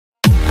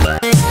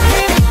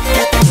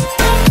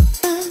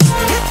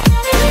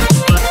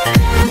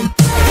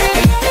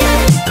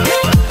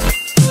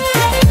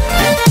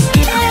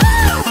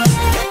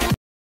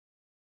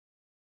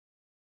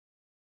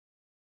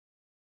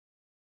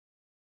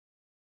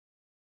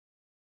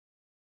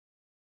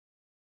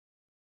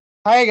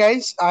Hi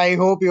guys, I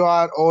hope you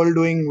are all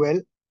doing well.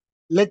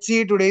 Let's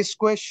see today's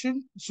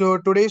question. So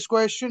today's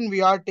question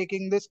we are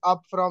taking this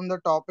up from the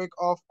topic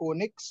of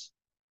conics,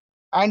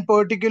 and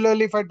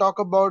particularly if I talk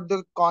about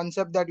the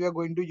concept that we are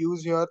going to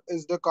use here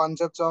is the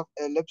concepts of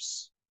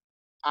ellipse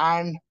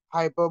and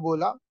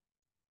hyperbola.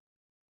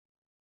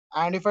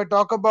 And if I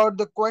talk about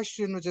the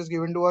question which is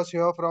given to us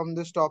here from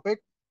this topic,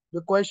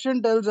 the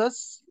question tells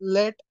us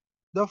let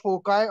the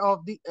foci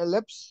of the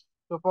ellipse.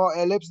 So for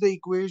ellipse the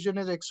equation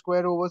is x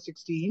square over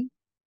 16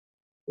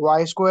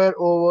 y square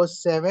over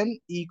 7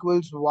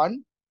 equals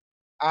 1.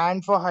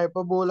 And for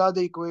hyperbola,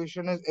 the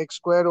equation is x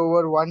square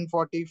over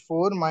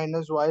 144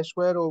 minus y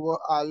square over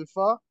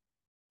alpha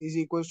is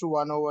equals to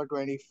 1 over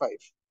 25.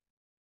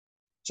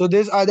 So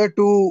these are the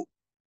two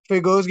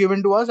figures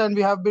given to us, and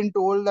we have been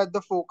told that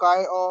the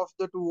foci of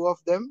the two of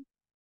them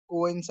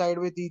coincide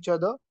with each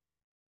other.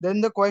 Then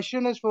the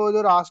question is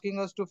further asking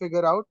us to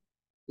figure out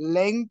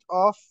length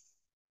of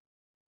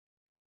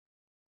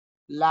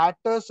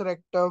latus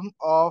rectum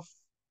of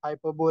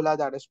hyperbola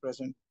that is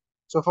present.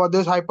 So for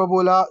this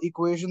hyperbola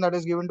equation that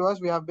is given to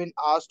us, we have been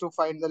asked to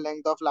find the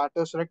length of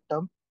latus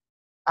rectum.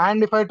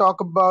 And if I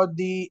talk about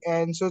the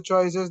answer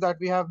choices that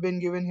we have been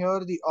given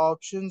here, the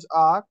options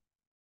are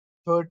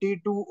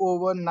 32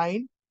 over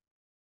 9,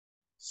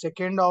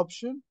 second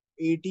option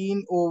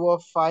 18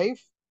 over 5,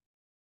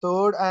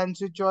 third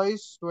answer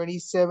choice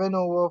 27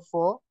 over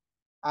 4,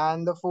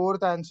 and the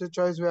fourth answer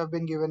choice we have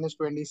been given is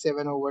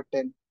 27 over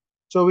 10.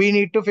 So we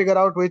need to figure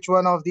out which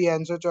one of the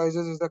answer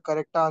choices is the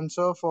correct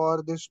answer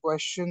for this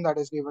question that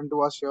is given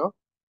to us here.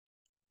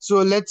 So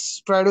let's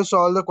try to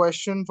solve the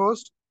question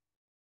first.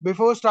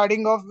 Before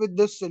starting off with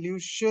the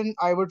solution,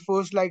 I would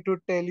first like to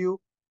tell you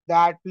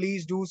that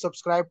please do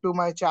subscribe to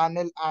my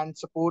channel and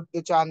support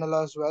the channel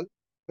as well,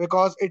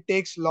 because it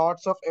takes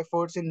lots of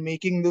efforts in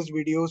making these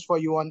videos for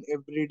you on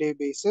everyday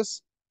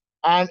basis,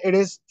 and it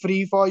is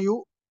free for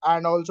you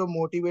and also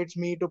motivates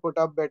me to put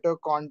up better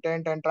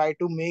content and try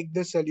to make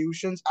the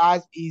solutions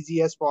as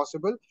easy as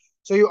possible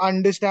so you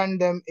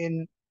understand them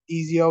in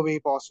easier way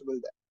possible.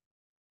 Then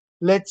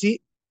let's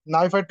see.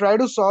 Now if I try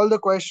to solve the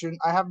question,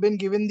 I have been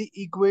given the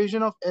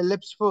equation of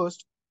ellipse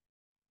first,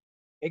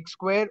 x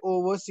square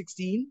over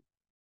 16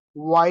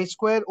 y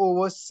square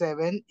over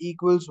 7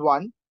 equals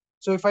 1.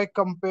 So if I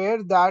compare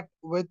that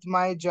with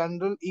my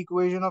general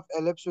equation of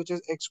ellipse, which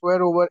is x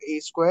square over a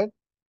square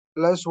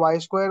plus y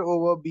square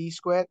over b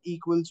square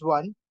equals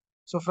 1.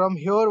 So from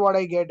here what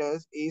I get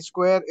is a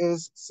square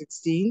is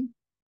 16,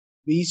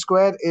 b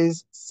square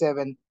is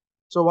 7.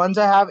 So once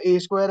I have a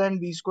square and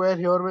b square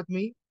here with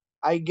me,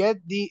 I get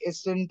the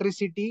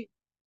eccentricity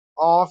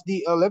of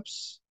the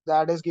ellipse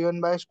that is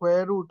given by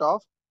square root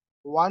of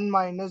 1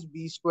 minus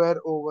b square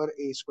over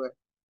a square.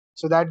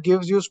 So that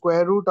gives you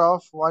square root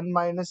of 1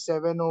 minus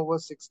 7 over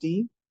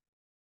 16,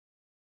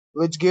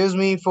 which gives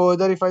me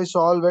further, if I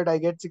solve it, I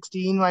get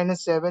 16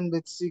 minus 7,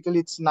 basically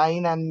it's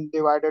 9 and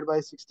divided by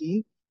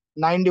 16.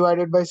 9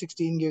 divided by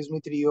 16 gives me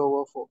 3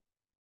 over 4.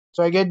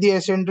 So I get the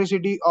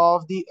eccentricity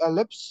of the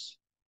ellipse,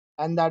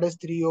 and that is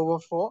 3 over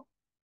 4.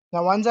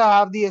 Now once I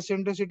have the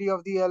eccentricity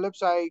of the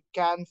ellipse, I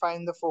can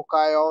find the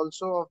foci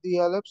also of the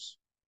ellipse.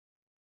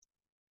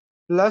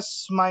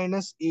 Plus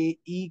minus a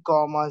e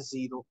comma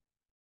 0.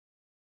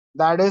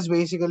 That is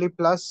basically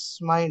plus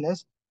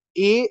minus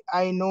a.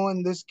 I know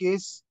in this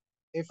case,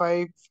 if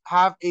I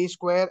have a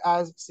square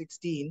as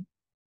 16,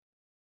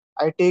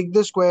 I take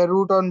the square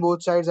root on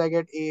both sides, I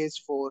get a is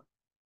 4.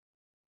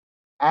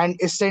 And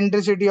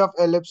eccentricity of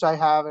ellipse, I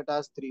have it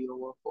as 3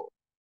 over 4.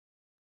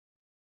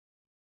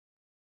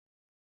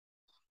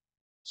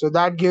 So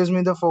that gives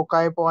me the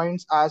foci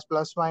points as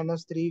plus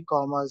minus 3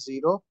 comma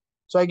 0.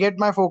 So I get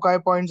my foci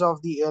points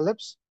of the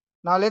ellipse.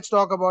 Now let's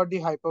talk about the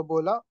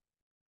hyperbola.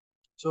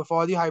 So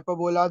for the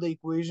hyperbola, the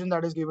equation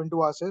that is given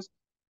to us is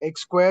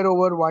x square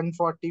over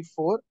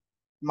 144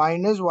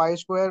 minus y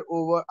square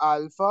over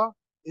alpha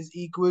is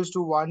equals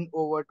to 1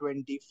 over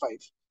 25.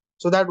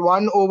 So that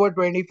 1 over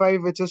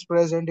 25 which is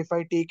present, if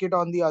I take it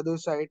on the other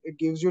side, it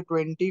gives you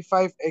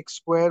 25 x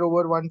square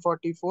over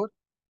 144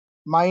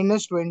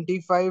 minus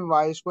 25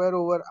 y square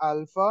over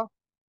alpha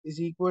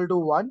is equal to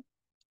 1.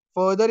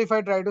 Further, if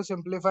I try to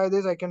simplify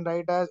this, I can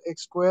write as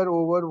x square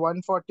over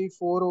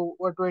 144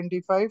 over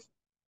 25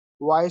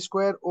 y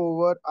square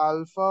over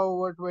alpha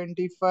over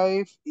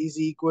 25 is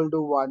equal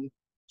to 1.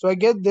 So I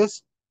get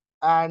this,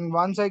 and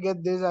once I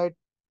get this, I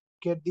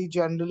get the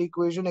general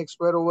equation x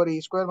square over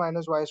a square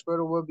minus y square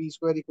over b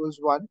square equals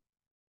 1.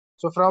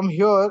 So from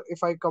here,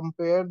 if I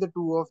compare the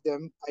two of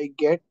them, I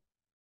get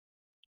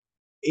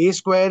a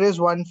square is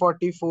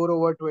 144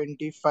 over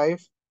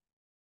 25,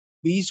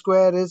 b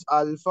square is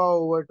alpha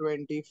over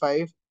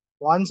 25.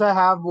 Once I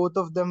have both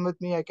of them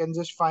with me, I can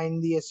just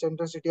find the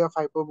eccentricity of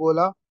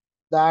hyperbola.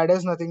 That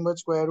is nothing but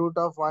square root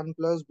of 1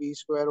 plus b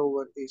square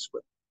over a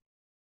square.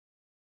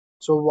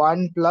 So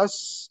 1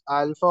 plus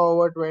alpha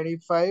over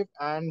 25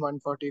 and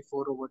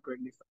 144 over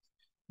 25.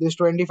 This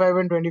 25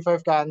 and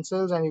 25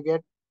 cancels, and you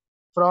get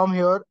from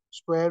here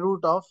square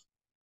root of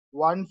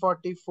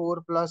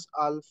 144 plus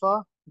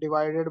alpha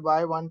divided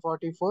by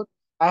 144.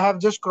 I have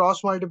just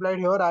cross multiplied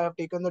here. I have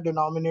taken the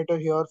denominator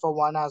here for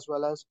 1 as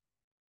well as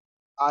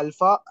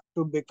alpha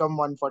to become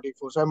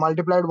 144. So I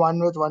multiplied 1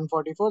 with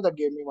 144, that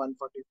gave me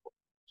 144.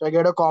 So I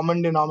get a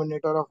common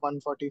denominator of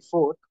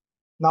 144.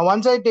 Now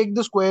once I take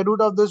the square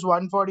root of this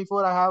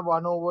 144, I have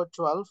 1 over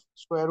 12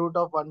 square root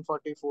of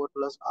 144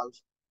 plus alpha.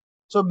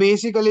 So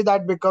basically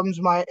that becomes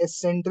my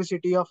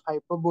eccentricity of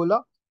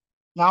hyperbola.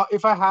 Now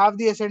if I have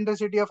the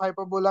eccentricity of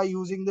hyperbola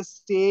using the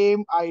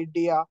same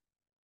idea,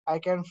 I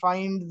can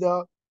find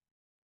the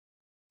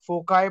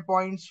foci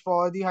points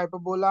for the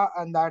hyperbola,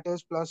 and that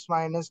is plus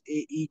minus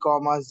ae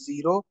comma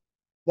 0.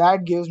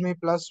 That gives me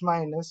plus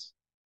minus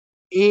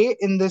a.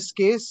 In this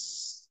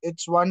case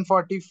it's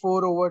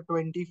 144 over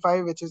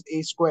 25, which is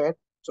a square.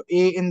 So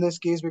a in this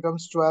case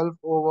becomes 12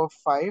 over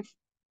 5,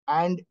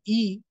 and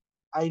e,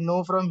 I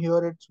know from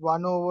here it's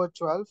 1 over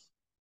 12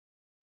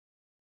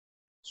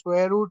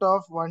 square root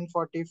of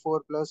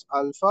 144 plus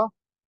alpha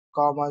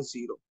comma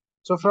 0.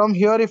 So from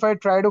here, if I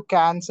try to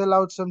cancel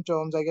out some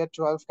terms, I get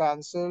 12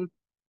 cancelled.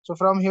 So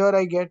from here,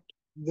 I get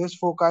this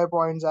foci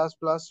points as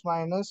plus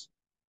minus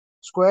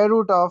square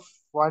root of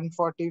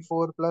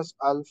 144 plus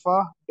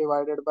alpha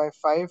divided by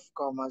 5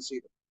 comma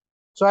 0.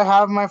 So I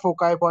have my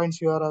foci points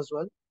here as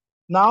well.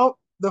 Now,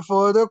 the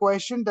further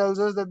question tells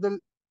us that the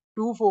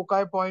two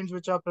foci points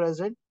which are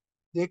present,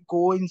 they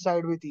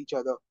coincide with each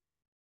other.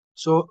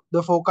 So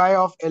the foci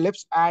of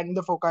ellipse and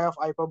the foci of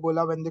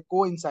hyperbola, when they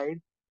coincide,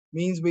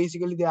 means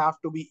basically they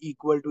have to be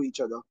equal to each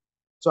other.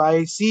 So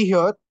I see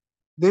here,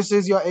 this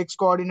is your x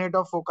coordinate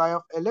of foci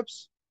of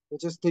ellipse,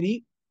 which is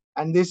 3,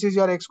 and this is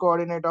your x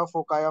coordinate of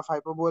foci of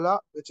hyperbola,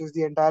 which is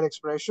the entire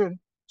expression.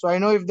 So I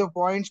know if the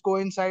points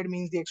coincide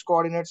means the x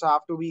coordinates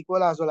have to be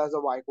equal as well as the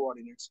y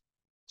coordinates.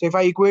 So if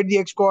I equate the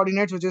x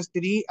coordinates, which is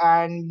 3,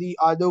 and the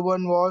other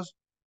one was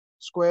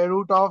square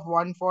root of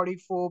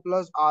 144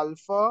 plus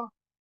alpha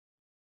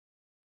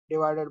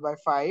divided by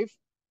 5.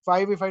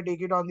 5, if I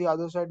take it on the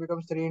other side,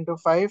 becomes 3 into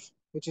 5,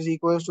 which is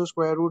equals to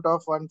square root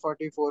of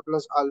 144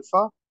 plus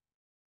alpha.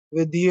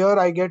 With here,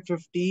 I get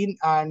 15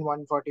 and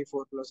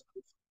 144 plus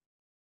alpha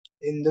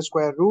in the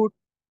square root.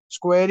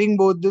 Squaring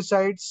both the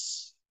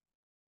sides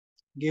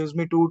gives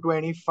me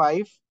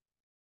 225.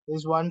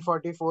 Is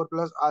 144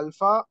 plus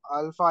alpha.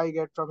 Alpha I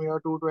get from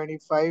here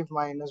 225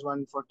 minus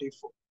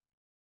 144.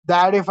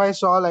 That if I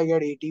solve, I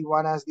get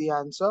 81 as the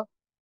answer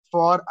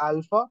for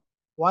alpha.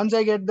 Once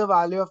I get the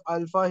value of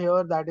alpha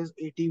here, that is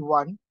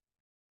 81.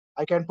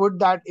 I can put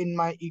that in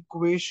my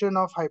equation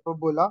of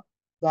hyperbola,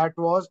 that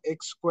was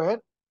x square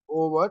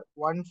over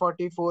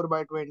 144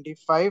 by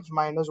 25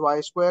 minus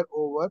y square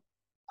over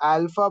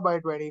alpha by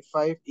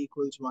 25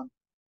 equals 1.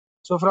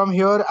 So from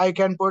here I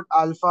can put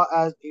alpha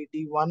as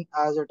 81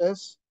 as it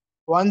is.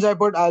 Once I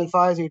put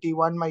alpha as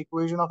 81, my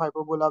equation of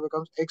hyperbola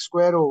becomes x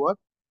square over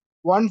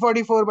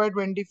 144 by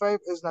 25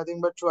 is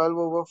nothing but 12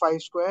 over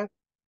 5 square.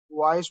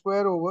 Y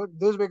square over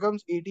this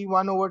becomes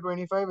 81 over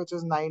 25, which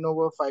is 9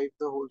 over 5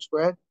 the whole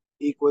square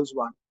equals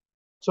 1.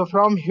 So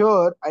from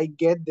here, I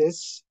get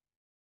this.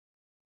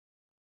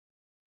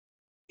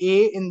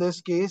 A in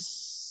this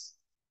case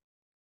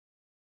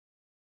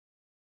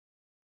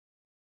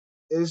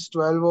is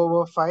 12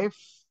 over 5.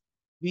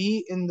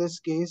 B in this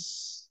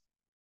case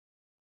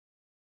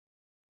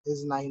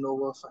is 9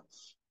 over 5.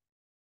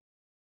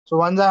 So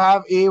once I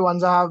have A,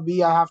 once I have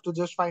B, I have to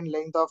just find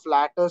length of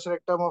latus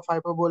rectum of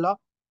hyperbola.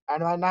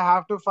 And when I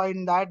have to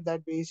find that,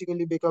 that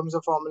basically becomes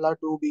a formula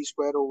 2b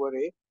square over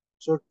A.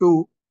 So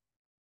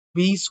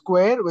 2b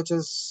square, which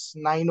is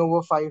 9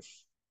 over 5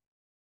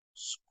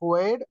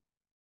 squared,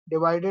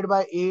 divided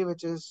by A,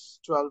 which is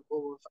 12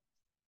 over 5.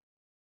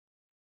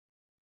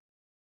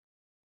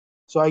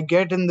 So I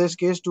get in this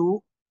case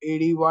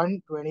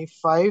 281,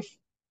 25,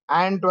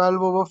 and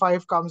 12 over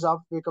 5 comes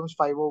up, becomes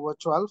 5 over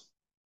 12.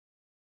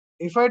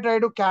 If I try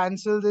to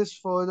cancel this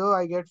further,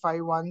 I get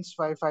 5 ones,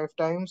 5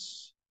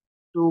 times,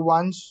 2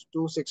 ones,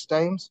 2 6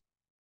 times,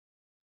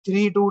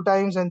 3 2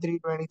 times, and 3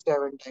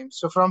 27 times.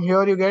 So from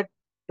here you get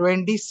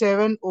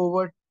 27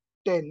 over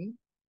 10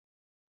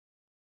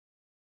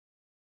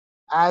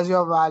 as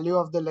your value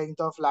of the length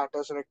of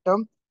latus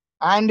rectum.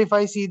 And if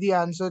I see the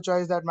answer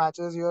choice that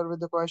matches here with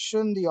the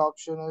question, the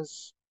option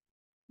is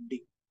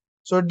D.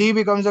 So D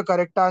becomes the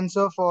correct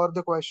answer for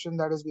the question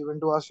that is given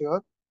to us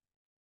here.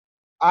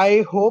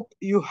 I hope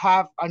you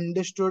have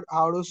understood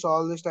how to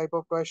solve this type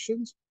of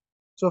questions.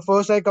 So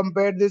first I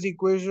compared this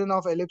equation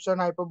of ellipse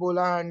and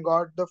hyperbola and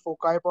got the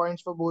foci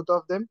points for both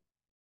of them.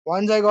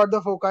 Once I got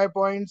the foci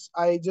points,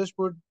 I just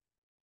put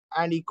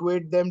and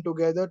equate them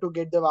together to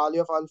get the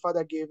value of alpha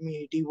that gave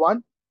me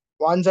 81.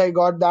 Once I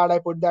got that, I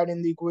put that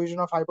in the equation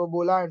of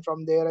hyperbola, and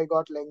from there I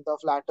got length of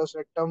latus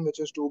rectum, which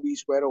is 2b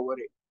square over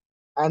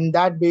A. And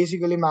that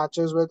basically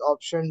matches with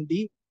option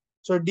D.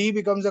 So D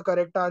becomes the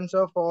correct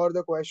answer for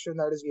the question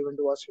that is given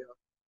to us here.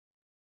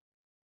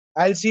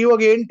 I'll see you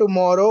again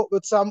tomorrow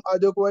with some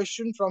other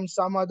question from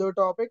some other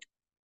topic,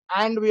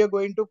 and we are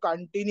going to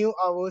continue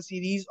our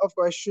series of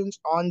questions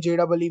on JEE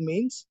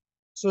mains.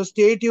 So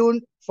stay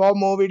tuned for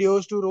more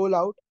videos to roll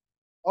out.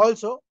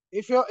 Also,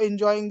 if you're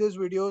enjoying these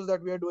videos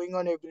that we are doing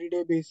on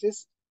everyday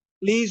basis,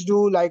 Please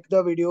do like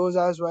the videos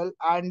as well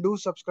and do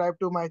subscribe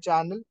to my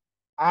channel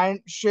and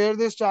share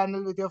this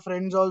channel with your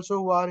friends also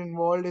who are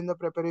involved in the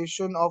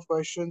preparation of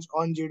questions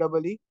on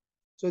GEE,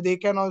 so they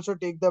can also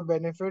take the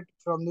benefit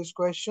from these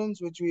questions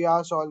which we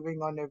are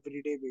solving on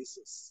everyday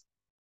basis.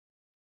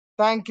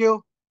 Thank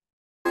you.